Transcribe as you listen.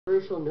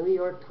controversial New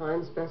York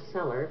Times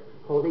bestseller,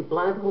 Holy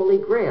Blood, Holy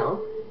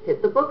Grail,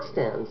 hit the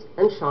bookstands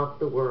and shocked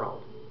the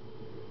world.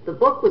 The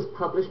book was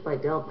published by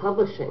Dell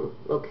Publishing,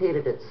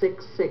 located at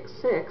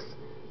 666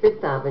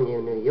 Fifth Avenue,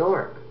 New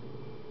York.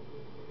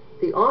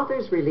 The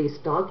authors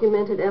released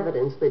documented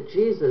evidence that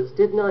Jesus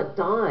did not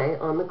die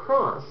on the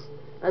cross,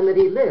 and that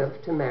he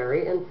lived to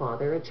marry and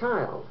father a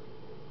child.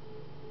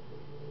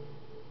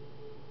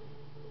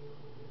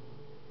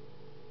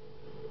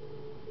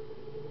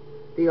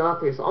 The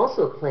authors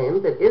also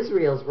claimed that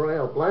Israel's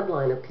royal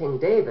bloodline of King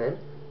David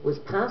was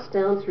passed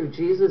down through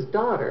Jesus'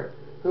 daughter,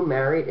 who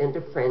married into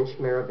French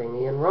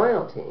Merovingian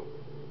royalty.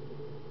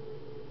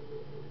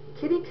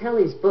 Kitty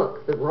Kelly's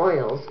book, The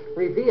Royals,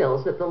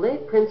 reveals that the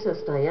late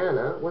Princess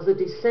Diana was a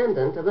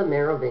descendant of the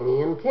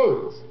Merovingian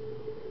kings.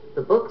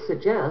 The book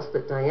suggests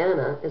that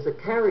Diana is a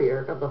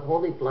carrier of the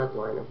holy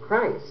bloodline of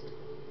Christ.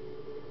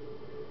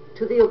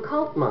 To the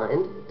occult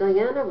mind,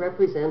 Diana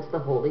represents the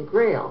Holy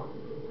Grail.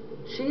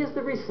 She is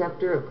the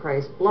receptor of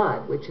Christ's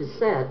blood, which is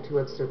said to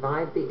have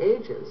survived the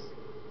ages.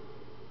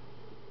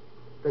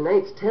 The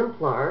Knights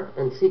Templar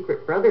and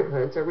secret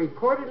brotherhoods are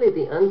reportedly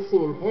the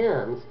unseen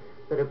hands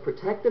that have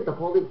protected the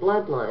holy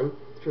bloodline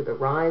through the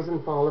rise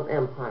and fall of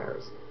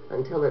empires,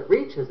 until it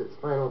reaches its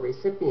final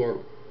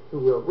recipient, who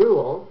will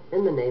rule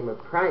in the name of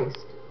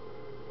Christ.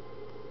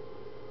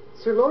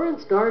 Sir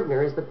Lawrence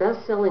Gardner is the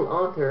best-selling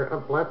author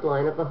of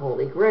Bloodline of the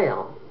Holy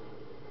Grail.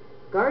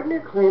 Gardner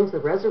claims the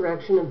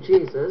resurrection of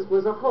Jesus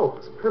was a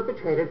hoax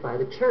perpetrated by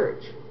the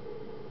church.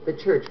 The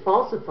church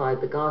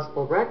falsified the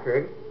gospel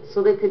record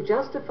so they could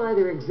justify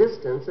their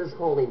existence as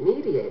holy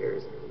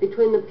mediators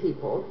between the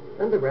people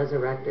and the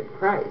resurrected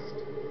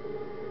Christ.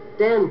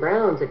 Dan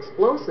Brown's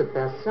explosive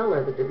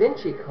bestseller, The Da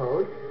Vinci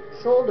Code,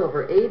 sold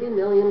over 80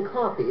 million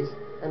copies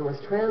and was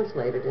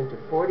translated into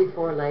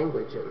 44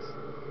 languages.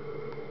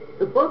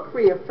 The book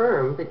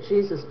reaffirmed that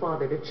Jesus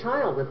fathered a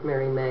child with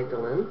Mary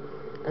Magdalene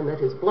and that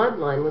his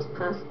bloodline was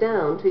passed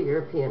down to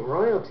European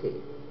royalty.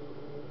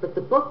 But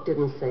the book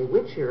didn't say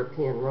which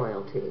European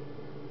royalty.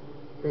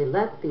 They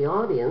let the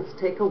audience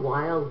take a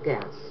wild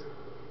guess.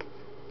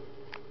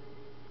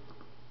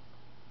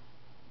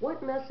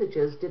 What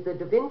messages did the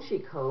Da Vinci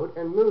Code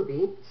and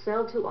movie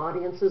sell to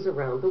audiences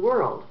around the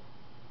world?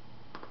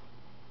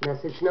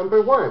 Message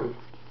number 1.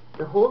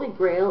 The Holy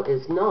Grail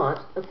is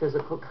not a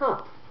physical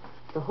cup.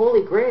 The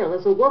Holy Grail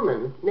is a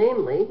woman,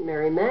 namely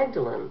Mary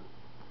Magdalene.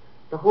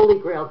 The Holy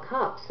Grail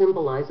cup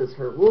symbolizes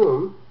her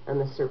womb and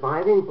the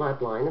surviving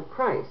bloodline of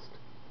Christ.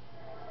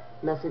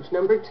 Message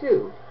number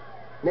 2.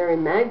 Mary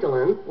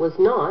Magdalene was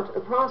not a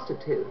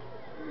prostitute.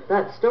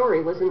 That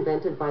story was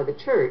invented by the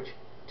church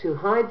to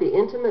hide the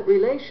intimate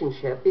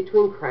relationship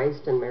between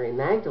Christ and Mary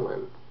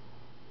Magdalene.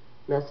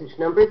 Message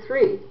number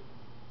 3.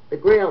 The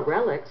Grail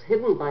relics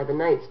hidden by the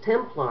Knights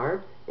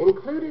Templar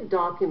included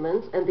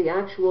documents and the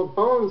actual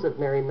bones of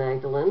Mary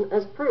Magdalene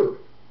as proof.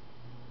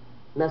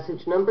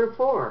 Message number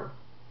 4.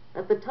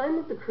 At the time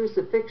of the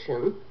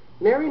crucifixion,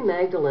 Mary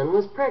Magdalene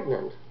was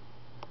pregnant.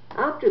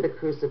 After the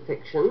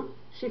crucifixion,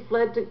 she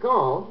fled to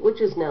Gaul,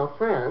 which is now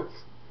France,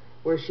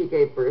 where she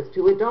gave birth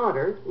to a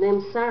daughter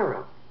named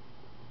Sarah.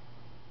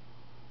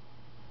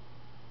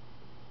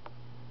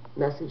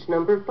 Message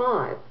number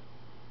 5.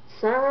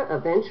 Sarah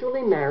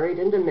eventually married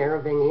into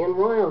Merovingian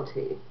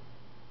royalty.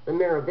 The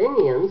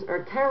Merovingians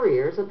are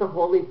carriers of the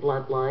holy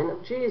bloodline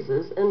of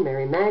Jesus and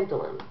Mary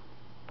Magdalene.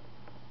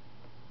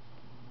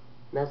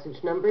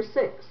 Message number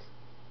 6.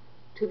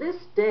 To this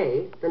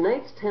day, the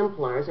Knights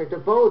Templars are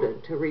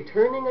devoted to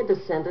returning a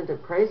descendant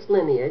of Christ's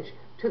lineage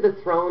to the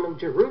throne of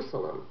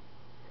Jerusalem.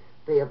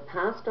 They have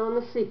passed on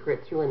the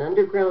secret through an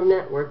underground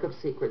network of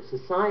secret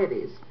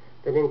societies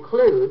that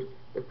include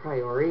the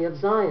Priory of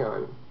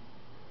Zion.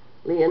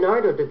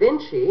 Leonardo da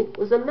Vinci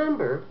was a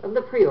member of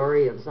the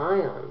Priory of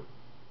Zion.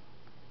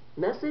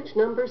 Message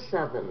number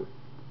 7.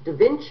 Da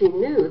Vinci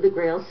knew the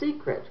Grail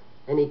secret,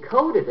 and he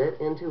coded it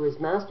into his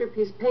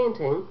masterpiece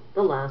painting,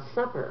 The Last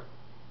Supper.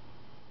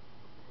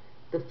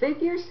 The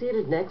figure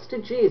seated next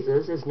to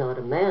Jesus is not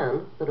a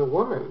man, but a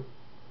woman.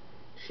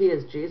 She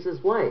is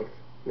Jesus' wife,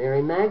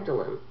 Mary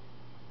Magdalene.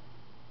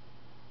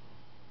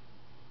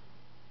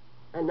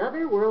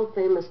 Another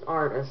world-famous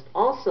artist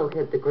also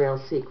hid the Grail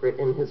secret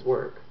in his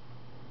work.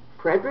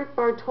 Frederick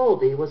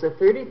Bartholdi was a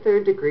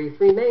 33rd degree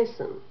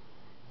Freemason.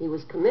 He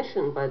was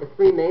commissioned by the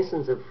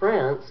Freemasons of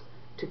France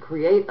to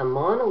create a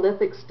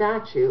monolithic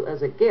statue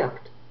as a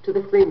gift to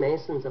the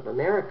Freemasons of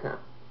America.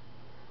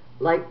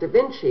 Like Da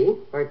Vinci,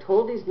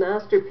 Bartholdi's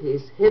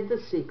masterpiece hid the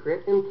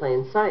secret in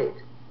plain sight.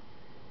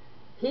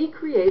 He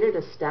created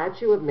a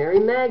statue of Mary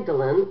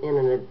Magdalene in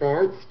an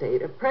advanced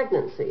state of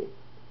pregnancy.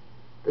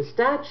 The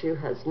statue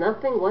has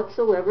nothing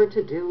whatsoever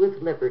to do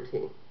with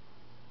liberty.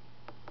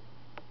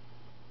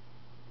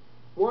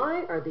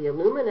 Why are the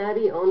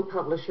Illuminati-owned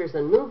publishers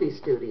and movie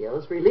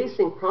studios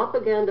releasing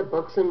propaganda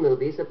books and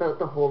movies about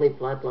the holy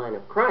bloodline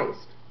of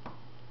Christ?